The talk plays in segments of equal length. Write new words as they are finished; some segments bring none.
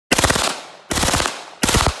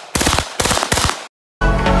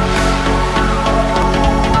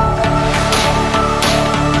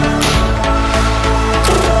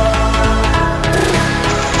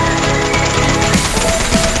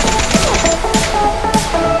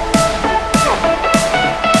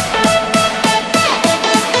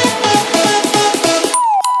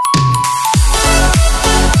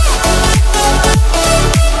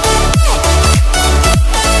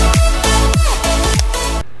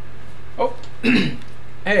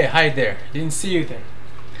Hey, hi there. Didn't see you there.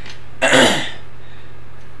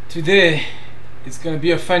 Today it's gonna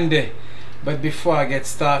be a fun day, but before I get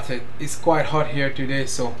started, it's quite hot here today,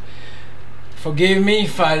 so forgive me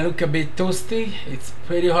if I look a bit toasty. It's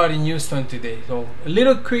pretty hot in Houston today. So a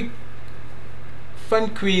little quick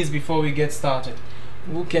fun quiz before we get started.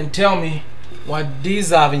 Who can tell me what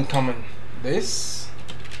these have in common? This,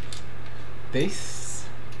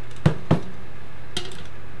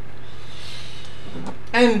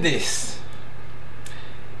 and this.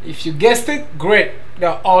 If you guessed it, great.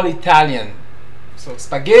 They're all Italian. So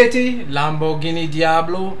spaghetti, Lamborghini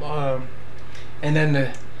Diablo, and then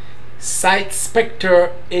the Sites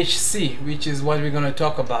Spectre HC, which is what we're going to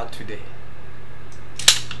talk about today.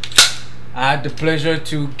 I had the pleasure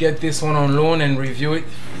to get this one on loan and review it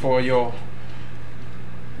for your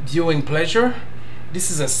viewing pleasure.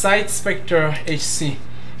 This is a Sites Spectre HC.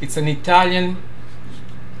 It's an Italian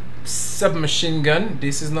submachine gun.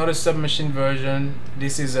 This is not a submachine version.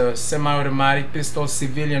 This is a semi-automatic pistol,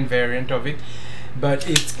 civilian variant of it. But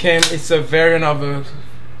it's a variant of a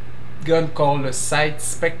gun called the Sites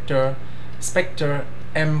Spectre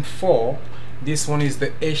M4. This one is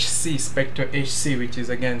the HC, Spectre HC, which is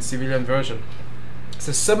again civilian version. It's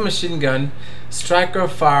a submachine gun, striker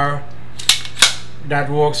fire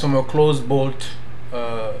that works from a closed bolt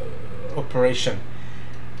operation.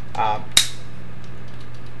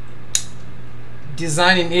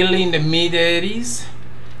 Designed in Italy in the mid-80s,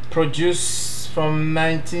 produced from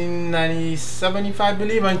 1997, if I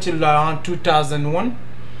believe, until around 2001.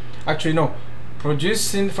 Actually, no.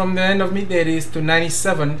 Produced from the end of mid-80s to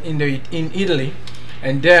 97 in Italy,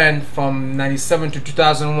 and then from 97 to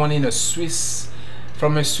 2001 in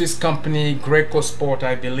from a Swiss company, Greco Sport,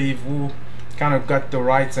 I believe, who kind of got the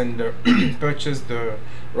rights and purchased the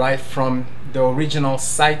right from the original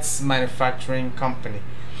Sites manufacturing company.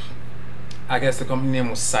 I guess the company name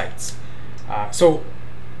was Sites. So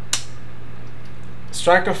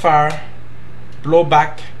striker fire,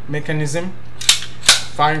 blowback mechanism,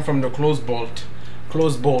 firing from the closed bolt.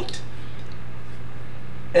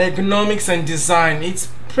 Ergonomics and design, it's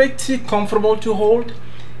pretty comfortable to hold.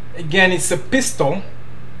 Again, it's a pistol,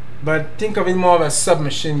 but think of it more of a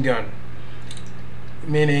submachine gun,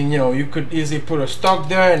 meaning, you know, you could easily put a stock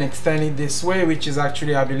there and extend it this way, which is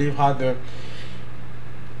actually, I believe, how the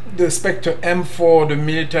Spectre M4, the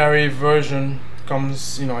military version,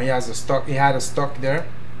 comes. You know, he had a stock there.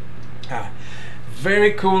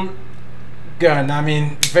 Very cool gun. I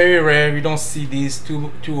mean, very rare. We don't see these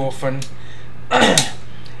too often.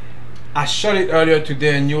 I shot it earlier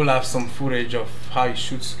today, and you'll have some footage of how it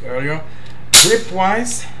shoots earlier. Grip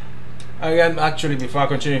wise, again, actually, before I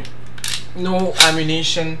continue, no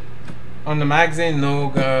ammunition on the magazine,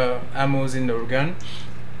 no ammos in the gun.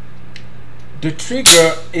 The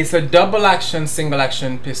trigger is a double action, single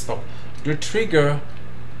action pistol. The trigger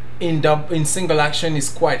in single action is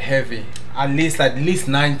quite heavy, at least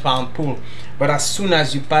 9-pound pull. But as soon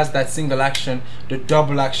as you pass that single action, the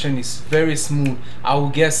double action is very smooth. I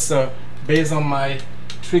would guess, based on my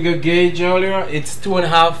trigger gauge earlier, it's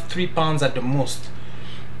 2.5–3 pounds at the most.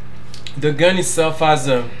 The gun itself has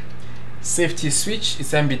a safety switch.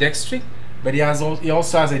 It's ambidextric, but it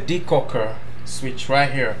also has a decocker switch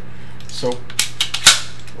right here. So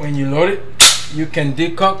when you load it, you can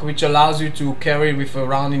decock, which allows you to carry it with a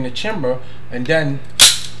round in the chamber, and then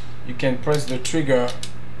you can press the trigger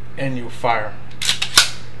and you fire.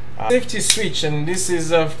 Safety switch, and this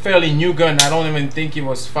is a fairly new gun. I don't even think it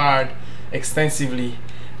was fired extensively,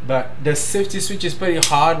 but the safety switch is pretty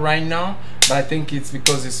hard right now. But I think it's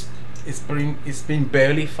because it's been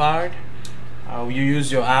barely fired. You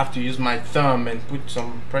have to use my thumb and put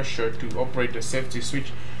some pressure to operate the safety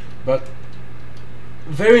switch. But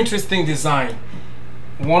very interesting design.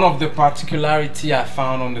 One of the particularity I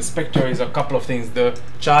found on the Spectre is a couple of things. The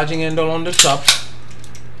charging handle on the top,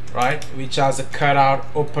 right, which has a cutout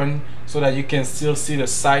open so that you can still see the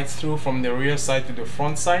sights through from the rear side to the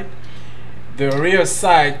front side. The rear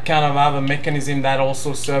side kind of have a mechanism that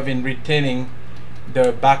also serves in retaining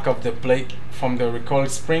the back of the plate from the recoil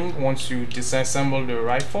spring once you disassemble the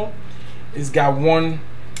rifle. It's got one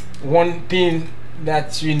pin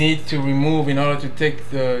that you need to remove in order to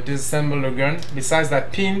disassemble the gun. Besides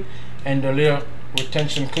that pin and the little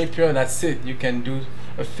retention clip here, that's it. You can do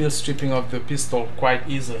a field stripping of the pistol quite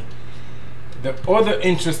easily. The other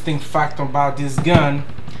interesting fact about this gun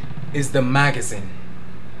is the magazine.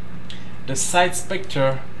 The Sites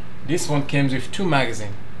Spectre, this one comes with 2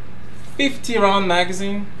 magazines, 50 round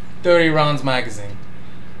magazine, 30 rounds magazine.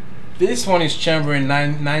 This one is chambered in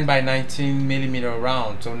 9x19mm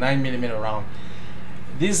round, so 9mm round.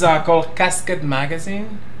 These are called casket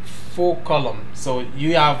magazine. 4 column, so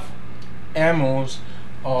you have ammos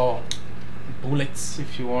or bullets,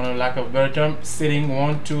 if you want to lack of a better term, sitting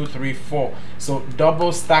 1, 2, 3, 4, so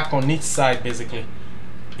double stack on each side, basically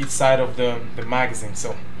each side of the magazine.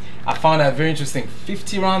 So I found that very interesting.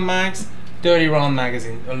 50 round mags, 30 round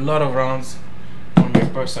magazine, a lot of rounds on your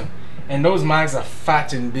person, and those mags are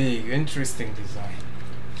fat and big. Interesting design,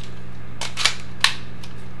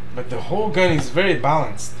 but the whole gun is very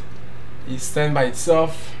balanced. It stands by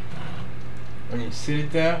itself when you sit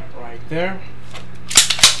it there, right there.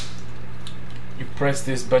 You press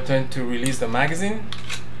this button to release the magazine.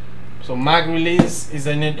 So mag release is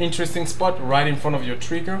an interesting spot right in front of your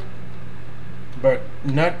trigger, but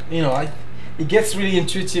not, you know, it gets really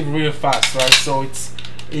intuitive real fast, right? So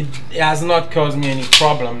it has not caused me any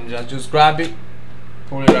problem. I just grab it,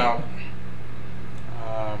 pull it out.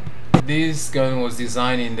 This gun was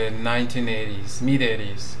designed in the 1980s,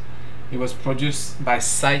 mid-80s. It was produced by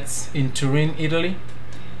Sites in Turin, Italy.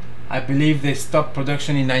 I believe they stopped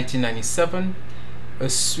production in 1997. A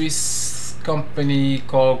Swiss company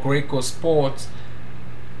called Greco Sports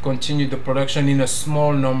continued the production in a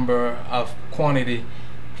small number of quantity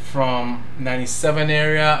from 97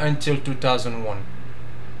 area until 2001.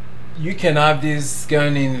 You can have this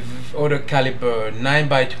gun in other caliber,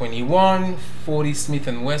 9x21, 40 Smith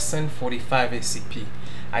 & Wesson, 45 ACP.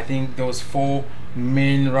 I think those 4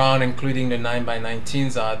 main round, including the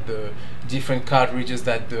 9x19s, are the different cartridges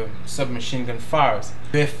that the submachine gun fires.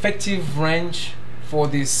 The effective range for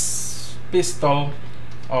this pistol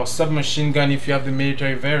or submachine gun, if you have the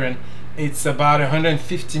military variant, it's about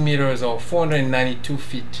 150 meters or 492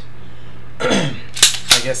 feet.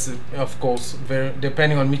 I guess, of course,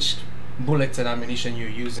 depending on which bullets and ammunition you're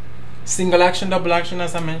using. Single action, double action,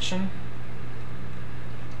 as I mentioned.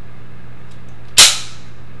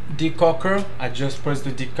 Decocker, I just pressed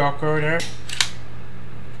the decocker there.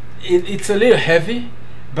 It's a little heavy,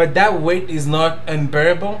 but that weight is not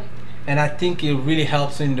unbearable, and I think it really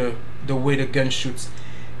helps in the way the gun shoots.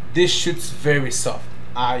 This shoots very soft.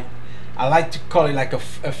 I like to call it like a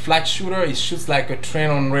flat shooter. It shoots like a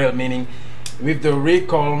train on rail, meaning with the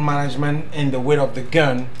recoil management and the weight of the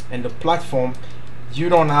gun and the platform, you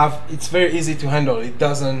don't have, it's very easy to handle. It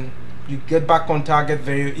doesn't, you get back on target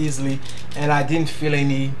very easily, and I didn't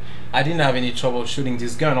have any trouble shooting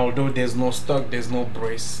this gun, although there's no stock, there's no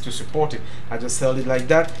brace to support it. I just held it like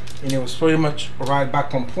that and it was pretty much right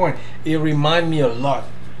back on point. It reminded me a lot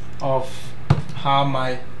of how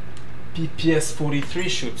my PPS-43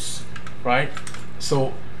 shoots, right?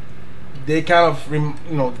 So they kind of, you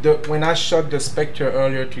know, when I shot the Spectre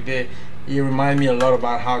earlier today, it reminded me a lot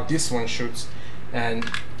about how this one shoots. And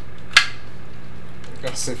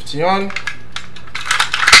got safety on.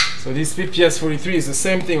 So this PPS-43 is the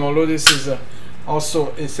same thing, although this is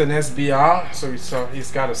also it's an SBR, so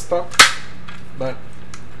it's got a stock. But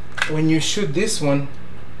when you shoot this one,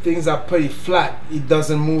 things are pretty flat. It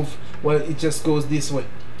doesn't move. Well, it just goes this way.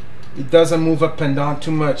 It doesn't move up and down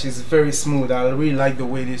too much. It's very smooth. I really like the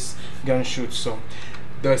way this gun shoots. So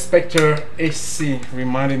the Spectre HC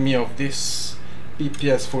reminded me of this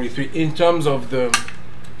PPS-43 in terms of the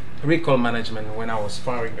recoil management when I was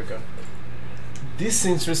firing the gun. This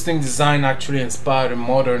interesting design actually inspired a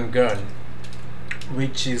modern gun,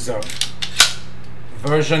 which is a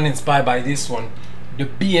version inspired by this one, the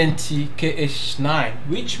B&T KH9,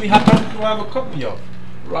 which we happen to have a copy of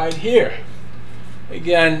right here.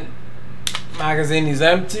 Again, magazine is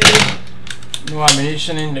empty, no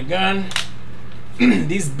ammunition in the gun.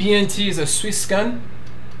 This B&T is a Swiss gun,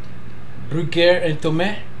 Brugger and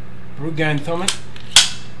Thomet.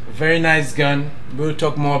 Very nice gun. We'll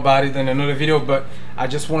talk more about it in another video, but I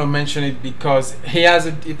just want to mention it because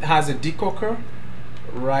it has a decocker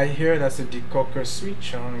right here. That's a decocker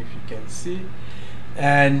switch. I don't know if you can see,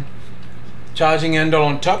 and charging handle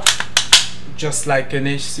on top, just like an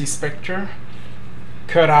HC Spectre,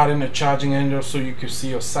 cut out in the charging handle so you can see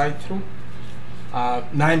your sight through.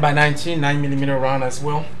 9x19, 9mm round as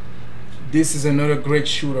well. This is another great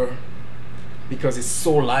shooter because it's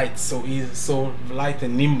so light, so easy, so light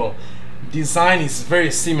and nimble. Design is very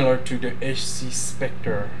similar to the HC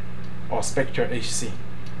Spectre or Spectre HC,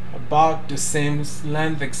 about the same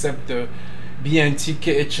length, except the B&T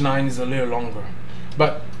KH9 is a little longer.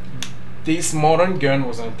 But this modern gun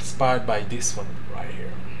was inspired by this one right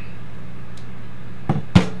here.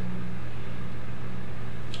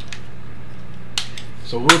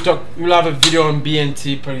 So we'll have a video on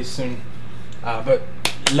B&T pretty soon, but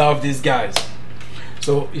love these guys.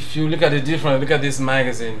 So if you look at the difference, look at this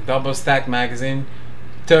magazine, double stack magazine,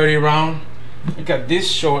 30 round. Look at this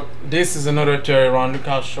short, this is another 30 round. Look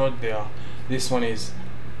how short they are. This one is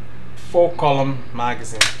 4-column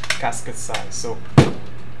magazine, casket size. So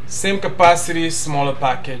same capacity, smaller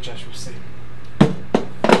package, I should say.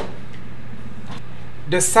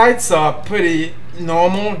 The sights are pretty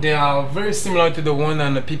normal. They are very similar to the one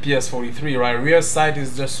on the PPS-43, right? Rear sight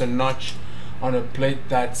is just a notch on a plate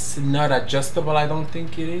that's not adjustable, I don't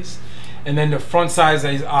think it is. And then the front sides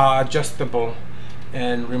are adjustable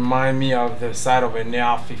and remind me of the side of an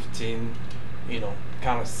AR-15, you know,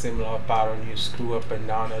 kind of similar pattern. You screw up and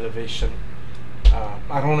down elevation.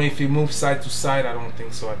 I don't know if you move side to side, I don't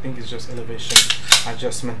think so. I think it's just elevation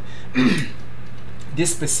adjustment.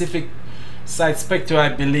 This specific Sites Spectre, I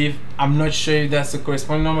believe, I'm not sure if that's the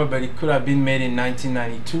corresponding number, but it could have been made in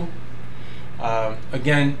 1992.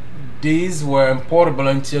 Again, these were importable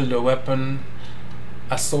until the weapon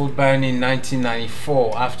assault ban in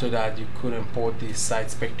 1994. After that, you could import the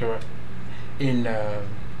Sites Spectre in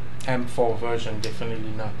M4 version,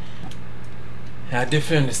 definitely not. I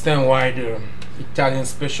definitely understand why the Italian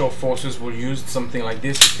special forces will use something like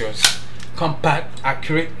this, because compact,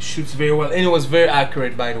 accurate, shoots very well, and it was very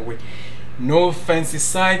accurate, by the way. No fancy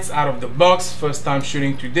sights out of the box. First time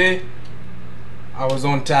shooting today. I was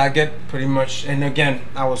on target pretty much, and again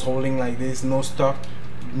I was holding like this, no stock,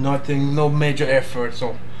 nothing, no major effort.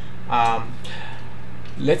 So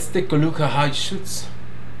let's take a look at how it shoots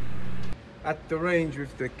at the range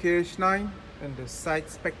with the KH9 and the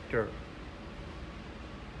Sites Spectre.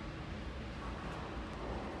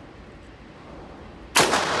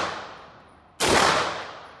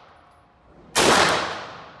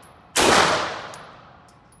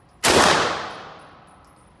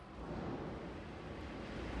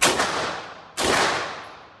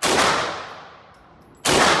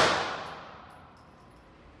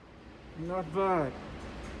 Not bad.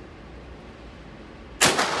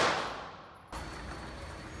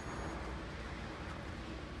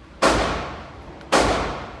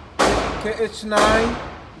 KH9,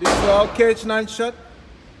 these were all KH9 shot.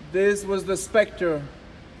 This was the Spectre.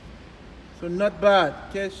 So not bad.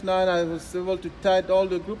 KH9, I was able to tight all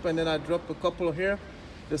the group, and then I dropped a couple here.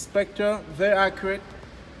 The Spectre, very accurate,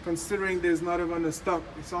 considering there's not even a stock.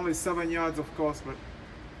 It's only 7 yards, of course, but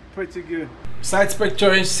pretty good. Sites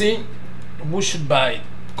Spectre HC. Who should buy?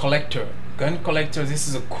 Collector, gun collector. This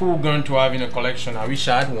is a cool gun to have in a collection. I wish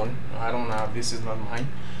I had one. I don't have. This is not mine.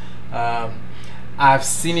 I've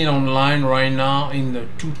seen it online right now in the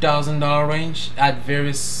 $2,000 range at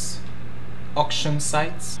various auction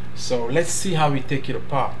sites. So let's see how we take it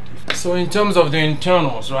apart. So in terms of the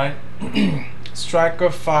internals, right? Striker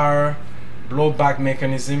fire, blowback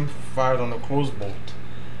mechanism fired on a closed bolt.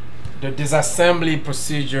 The disassembly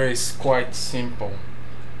procedure is quite simple.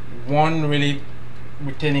 One really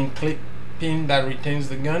retaining clip pin that retains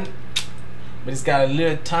the gun, but it's got a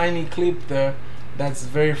little tiny clip there that's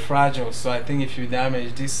very fragile. So I think if you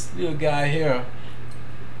damage this little guy here,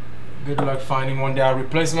 good luck finding one. There are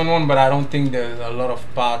replacement one, but I don't think there's a lot of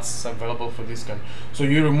parts available for this gun. So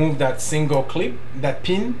you remove that single clip, that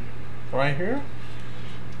pin right here.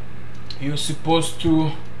 You're supposed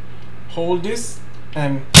to hold this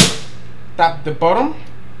and tap the bottom,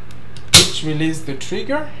 which releases the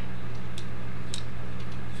trigger.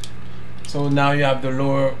 So now you have the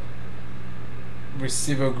lower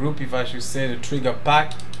receiver group, if I should say, the trigger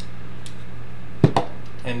pack,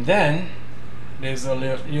 and then there's a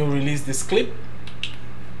little, you release this clip,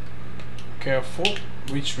 careful,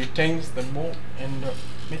 which retains the bolt and the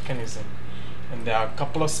mechanism, and there are a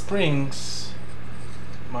couple of springs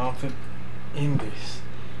mounted in this,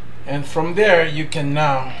 and from there you can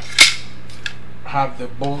now have the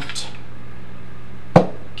bolt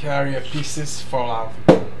carrier pieces fall out.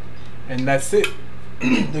 And that's it.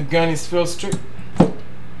 The gun is filled straight.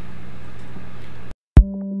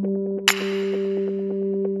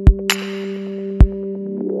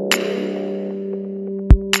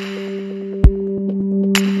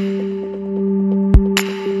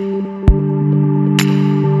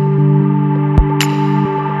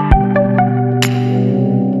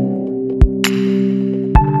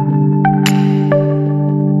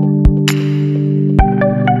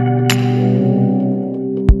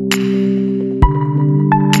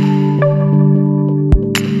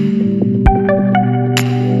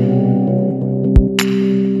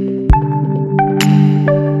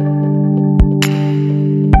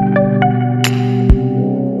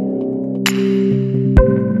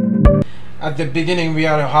 At the beginning we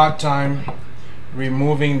had a hard time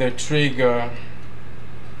removing the trigger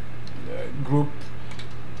group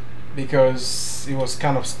because it was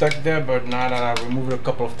kind of stuck there, but now that I removed it a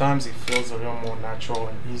couple of times, it feels a little more natural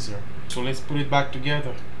and easier. So let's put it back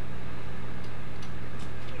together.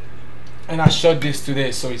 And I shot this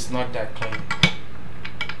today, so it's not that clean.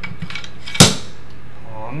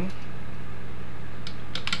 1,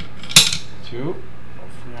 2.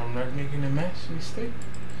 Hopefully I'm not making a mistake.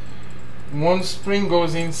 One spring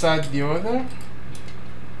goes inside the other.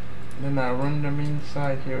 Then I run them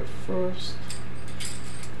inside here first.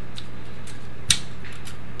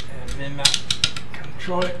 And then I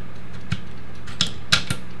control it.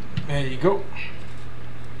 There you go.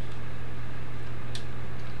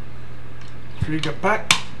 Trigger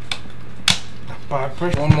pack.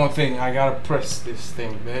 One more thing, I gotta press this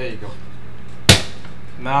thing. There you go.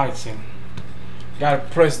 Now it's in. Gotta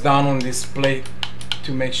press down on this plate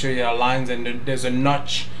to make sure it aligns, and there's a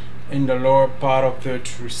notch in the lower part of the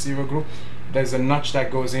receiver group. There's a notch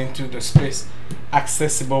that goes into the space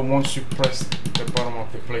accessible once you press the bottom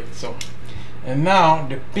of the plate. So, and now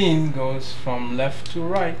the pin goes from left to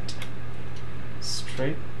right,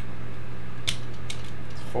 straight,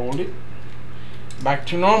 fold it, back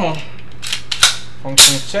to normal.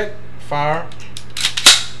 Function check, fire,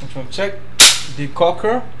 function check,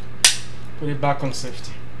 decocker, put it back on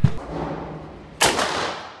safety.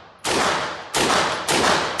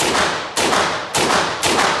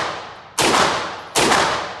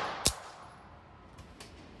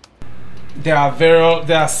 There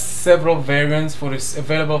are several variants for this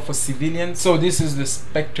available for civilians. So this is the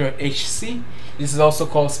Spectre HC. This is also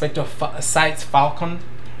called Spectre Sites Falcon.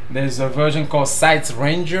 There's a version called Sites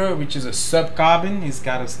Ranger, which is a sub carbon. It's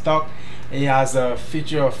got a stock. It has a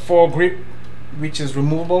feature of foregrip, which is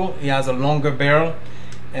removable. It has a longer barrel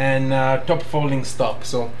and top folding stock.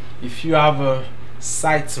 So if you have a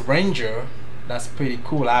Sites Ranger, that's pretty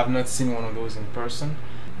cool. I have not seen one of those in person.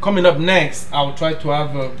 Coming up next, I will try to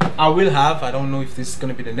have I don't know if this is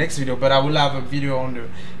going to be the next video, but I will have a video on the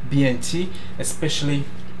B&T, especially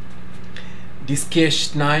this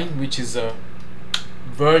KH9, which is a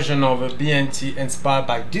version of a B&T inspired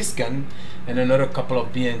by this gun, and another couple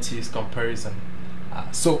of B&T's comparison.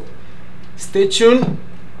 So stay tuned,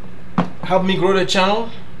 help me grow the channel,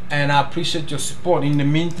 and I appreciate your support. In the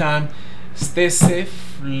meantime, stay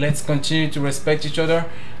safe. Let's continue to respect each other.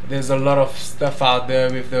 There's a lot of stuff out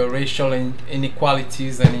there with the racial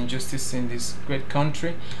inequalities and injustice in this great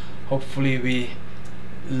country. Hopefully we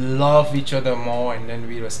love each other more, and then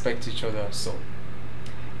we respect each other. So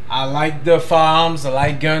I like the firearms, I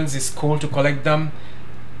like guns. It's cool to collect them.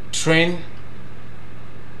 Train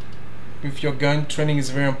with your gun. Training is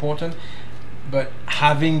very important, but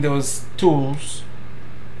having those tools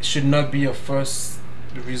should not be your first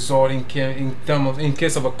resort in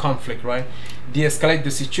case of a conflict, right? De-escalate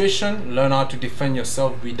the situation, learn how to defend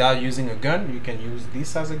yourself without using a gun. You can use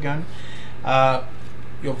this as a gun.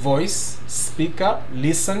 Your voice, speak up,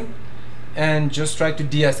 listen, and just try to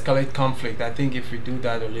de-escalate conflict. I think if we do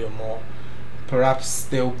that a little more, perhaps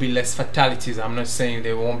there will be less fatalities. I'm not saying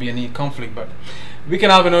there won't be any conflict, but we can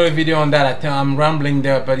have another video on that. I think I'm rambling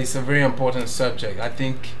there, but it's a very important subject. I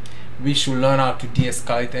think we should learn how to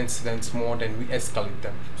de-escalate incidents more than we escalate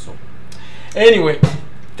them. So anyway,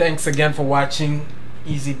 thanks again for watching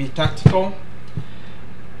Easy Be Tactical.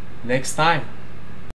 Next time.